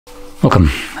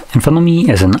Welcome. In front of me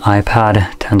is an iPad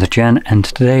 10th Gen, and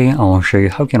today I'll show you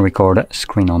how you can record a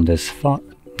screen on this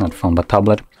not phone but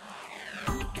tablet.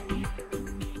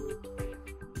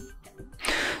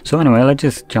 So anyway, let's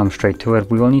just jump straight to it.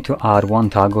 We will need to add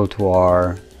one toggle to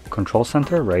our control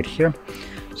center right here.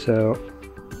 So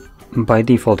by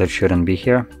default it shouldn't be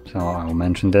here, so I'll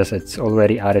mention this. It's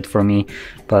already added for me,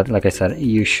 but like I said,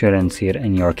 you shouldn't see it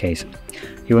in your case.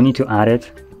 You will need to add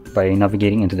it by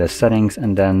navigating into the settings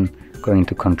and then going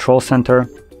to control center.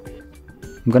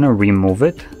 I'm gonna remove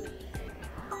it.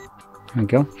 There we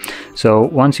go. So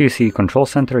once you see control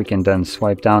center, you can then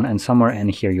swipe down, and somewhere in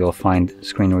here you'll find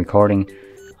screen recording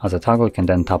as a toggle. You can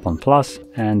then tap on plus,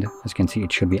 and as you can see,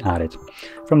 it should be added.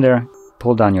 From there,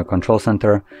 pull down your control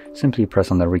center, simply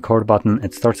press on the record button.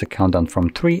 It starts a countdown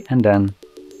from 3 and then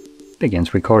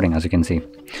begins recording, as you can see.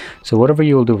 So whatever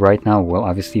you will do right now will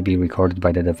obviously be recorded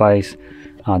by the device.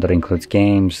 That includes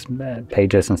games,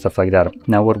 pages and stuff like that.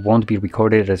 Now what won't be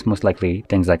recorded is most likely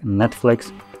things like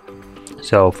Netflix.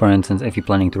 So for instance, if you're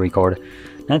planning to record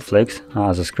Netflix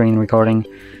as a screen recording,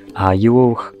 you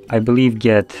will, I believe,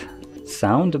 get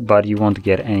sound, but you won't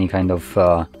get any kind of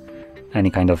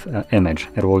image.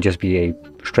 It will just be a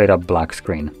straight up black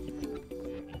screen.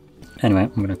 Anyway,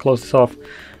 I'm gonna close this off,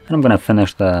 and I'm gonna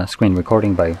finish the screen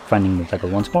recording by finding the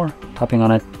toggle once more, tapping on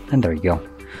it, and there you go.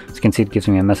 As you can see, it gives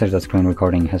me a message that screen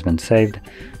recording has been saved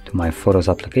to my Photos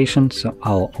application, so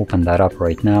I'll open that up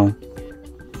right now.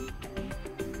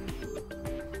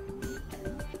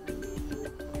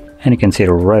 And you can see it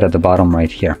right at the bottom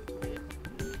right here.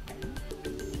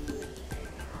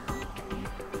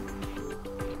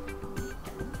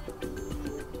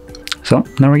 So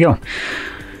there we go.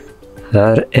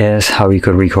 That is how you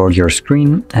could record your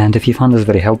screen, and if you found this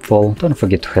very helpful, don't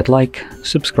forget to hit like,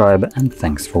 subscribe, and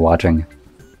thanks for watching.